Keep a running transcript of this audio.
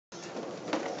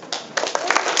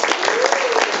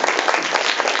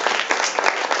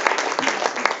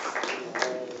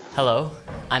Hello,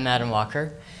 I'm Adam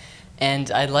Walker, and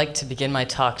I'd like to begin my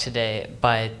talk today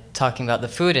by talking about the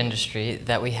food industry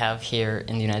that we have here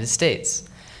in the United States.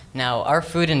 Now, our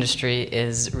food industry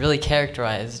is really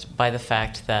characterized by the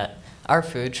fact that our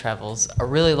food travels a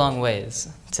really long ways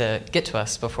to get to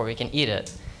us before we can eat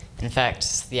it. In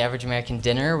fact, the average American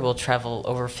dinner will travel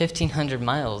over 1,500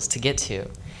 miles to get to.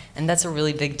 And that's a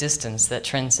really big distance that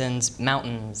transcends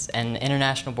mountains and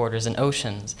international borders and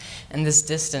oceans. And this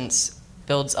distance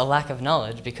builds a lack of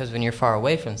knowledge because when you're far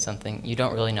away from something, you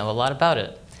don't really know a lot about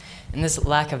it. And this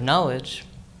lack of knowledge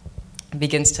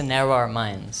begins to narrow our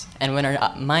minds. And when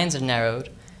our minds are narrowed,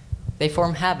 they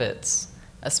form habits,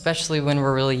 especially when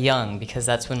we're really young, because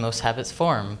that's when most habits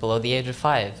form, below the age of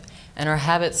 5. And our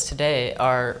habits today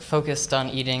are focused on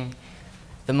eating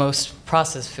the most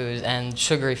processed foods and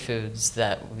sugary foods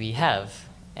that we have.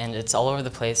 And it's all over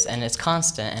the place, and it's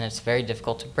constant, and it's very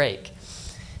difficult to break.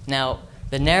 Now,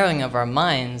 the narrowing of our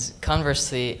minds,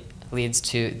 conversely, leads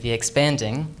to the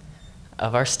expanding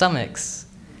of our stomachs.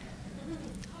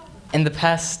 In the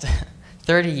past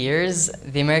 30 years,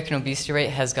 the American obesity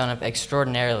rate has gone up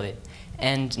extraordinarily.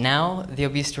 And now, the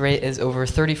obesity rate is over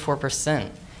 34%.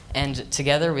 And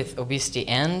together with obesity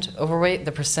and overweight,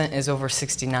 the percent is over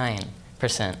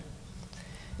 69%.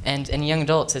 And in young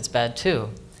adults, it's bad too.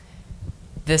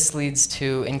 This leads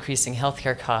to increasing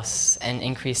healthcare costs and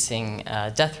increasing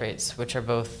death rates, which are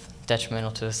both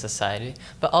detrimental to the society,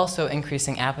 but also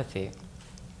increasing apathy.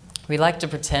 We like to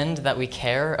pretend that we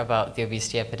care about the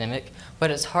obesity epidemic, but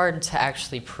it's hard to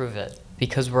actually prove it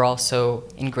because we're all so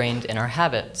ingrained in our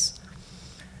habits,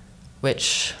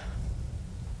 which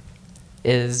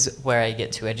is where I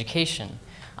get to education.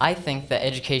 I think that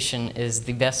education is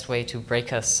the best way to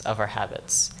break us of our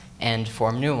habits and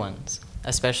form new ones,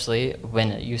 especially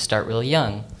when you start really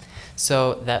young.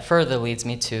 So that further leads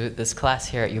me to this class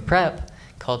here at UPrep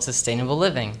called Sustainable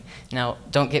Living. Now,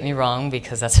 don't get me wrong,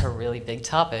 because that's a really big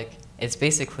topic. It's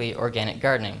basically organic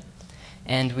gardening.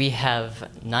 And we have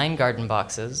 9 garden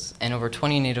boxes and over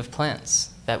 20 native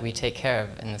plants that we take care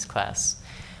of in this class.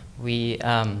 We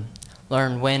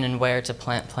learn when and where to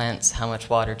plant plants, how much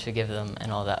water to give them,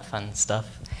 and all that fun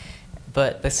stuff.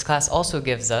 But this class also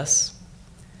gives us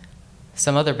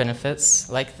some other benefits,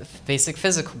 like the basic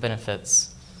physical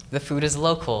benefits. The food is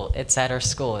local. It's at our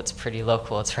school. It's pretty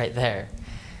local. It's right there.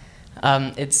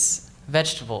 It's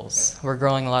vegetables. We're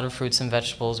growing a lot of fruits and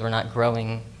vegetables. We're not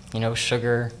growing,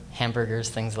 sugar, hamburgers,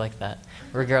 things like that.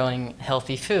 We're growing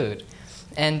healthy food.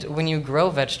 And when you grow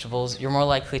vegetables, you're more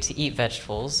likely to eat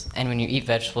vegetables. And when you eat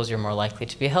vegetables, you're more likely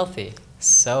to be healthy.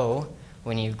 So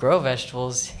when you grow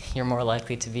vegetables, you're more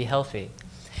likely to be healthy.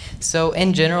 So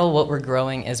in general, what we're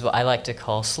growing is what I like to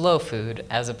call slow food,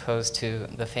 as opposed to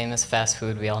the famous fast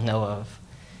food we all know of.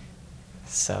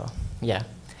 So, yeah.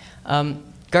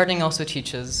 Gardening also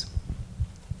teaches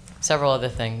several other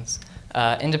things.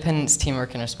 Independence,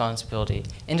 teamwork, and responsibility.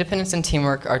 Independence and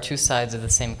teamwork are 2 sides of the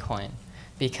same coin,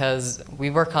 because we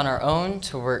work on our own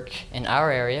to work in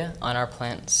our area, on our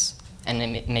plants, and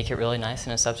make it really nice,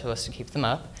 and it's up to us to keep them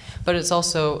up. But it's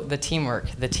also the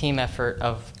teamwork, the team effort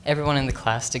of everyone in the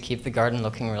class to keep the garden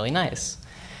looking really nice.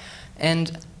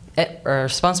 And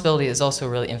responsibility is also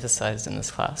really emphasized in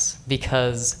this class,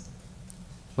 because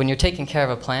when you're taking care of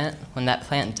a plant, when that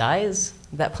plant dies,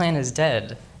 that plant is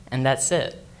dead, and that's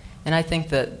it. And I think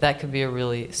that that could be a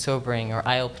really sobering or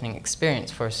eye-opening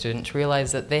experience for a student to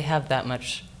realize that they have that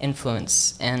much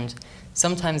influence, and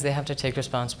sometimes they have to take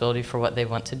responsibility for what they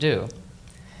want to do.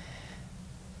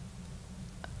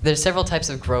 There's several types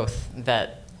of growth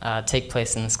that take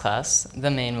place in this class. The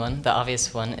main one, the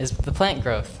obvious one, is the plant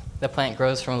growth. The plant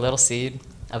grows from a little seed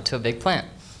up to a big plant.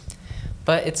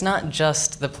 But it's not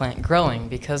just the plant growing,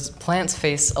 because plants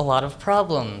face a lot of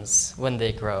problems when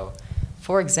they grow.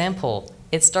 For example,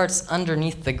 it starts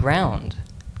underneath the ground.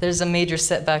 There's a major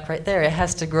setback right there. It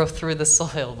has to grow through the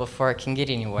soil before it can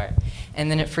get anywhere. And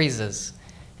then it freezes.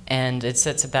 And it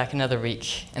sets it back another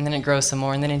week. And then it grows some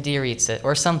more, and then a deer eats it,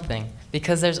 or something.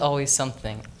 Because there's always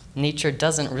something. Nature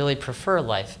doesn't really prefer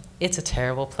life. It's a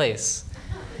terrible place.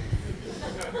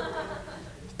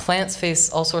 Plants face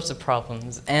all sorts of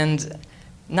problems. And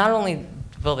not only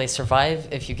will they survive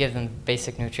if you give them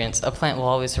basic nutrients, a plant will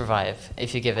always survive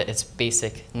if you give it its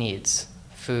basic needs.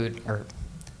 Food, or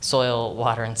soil,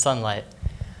 water, and sunlight.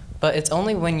 But it's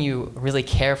only when you really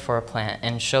care for a plant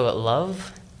and show it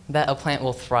love that a plant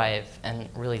will thrive and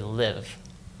really live.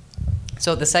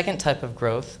 So the second type of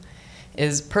growth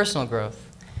is personal growth,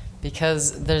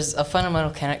 because there's a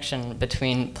fundamental connection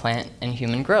between plant and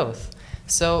human growth.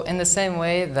 So in the same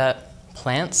way that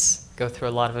plants go through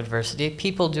a lot of adversity,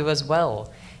 people do as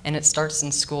well. And it starts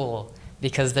in school.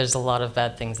 because there's a lot of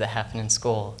bad things that happen in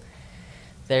school.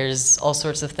 There's all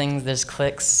sorts of things. There's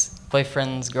cliques,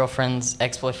 boyfriends, girlfriends,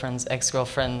 ex-boyfriends,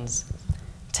 ex-girlfriends,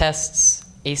 tests,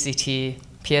 ACT,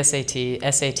 PSAT,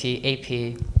 SAT,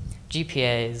 AP,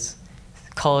 GPAs,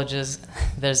 colleges.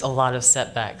 There's a lot of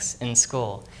setbacks in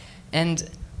school. And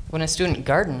when a student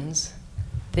gardens,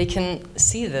 they can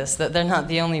see this, that they're not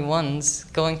the only ones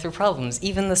going through problems.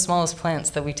 Even the smallest plants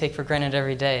that we take for granted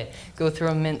every day go through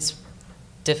immense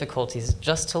difficulties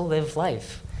just to live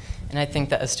life. And I think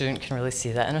that a student can really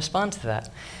see that and respond to that.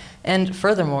 And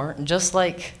furthermore, just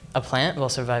like a plant will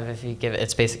survive if you give it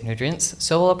its basic nutrients,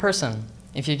 so will a person.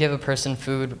 If you give a person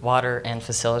food, water, and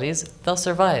facilities, they'll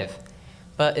survive.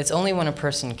 But it's only when a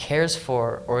person cares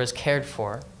for or is cared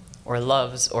for, or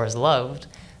loves or is loved,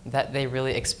 that they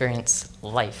really experience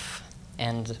life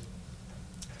and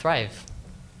thrive.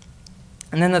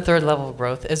 And then the third level of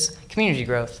growth is community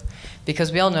growth.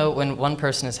 Because we all know when one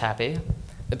person is happy,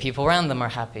 the people around them are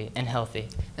happy and healthy,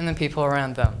 and the people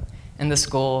around them, and the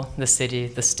school, the city,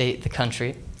 the state, the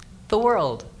country, the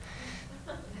world.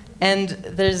 And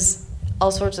there's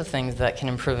all sorts of things that can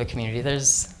improve a community.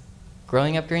 There's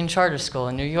Growing Up Green Charter School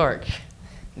in New York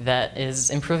that is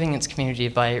improving its community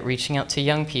by reaching out to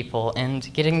young people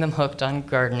and getting them hooked on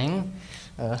gardening,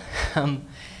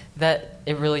 that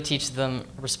it really teaches them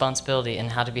responsibility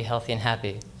and how to be healthy and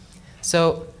happy.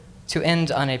 So to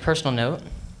end on a personal note,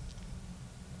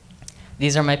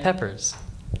 these are my peppers.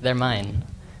 They're mine.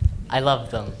 I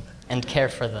love them and care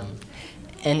for them.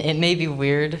 And it may be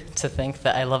weird to think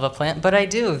that I love a plant, but I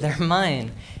do. They're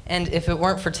mine. And if it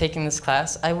weren't for taking this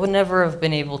class, I would never have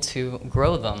been able to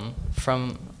grow them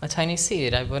from a tiny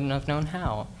seed. I wouldn't have known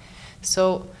how.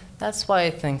 So that's why I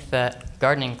think that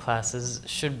gardening classes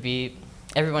should be,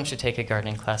 everyone should take a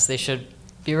gardening class. They should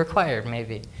be required,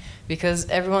 maybe, because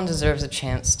everyone deserves a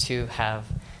chance to have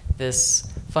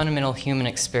this fundamental human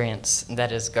experience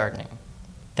that is gardening.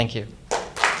 Thank you.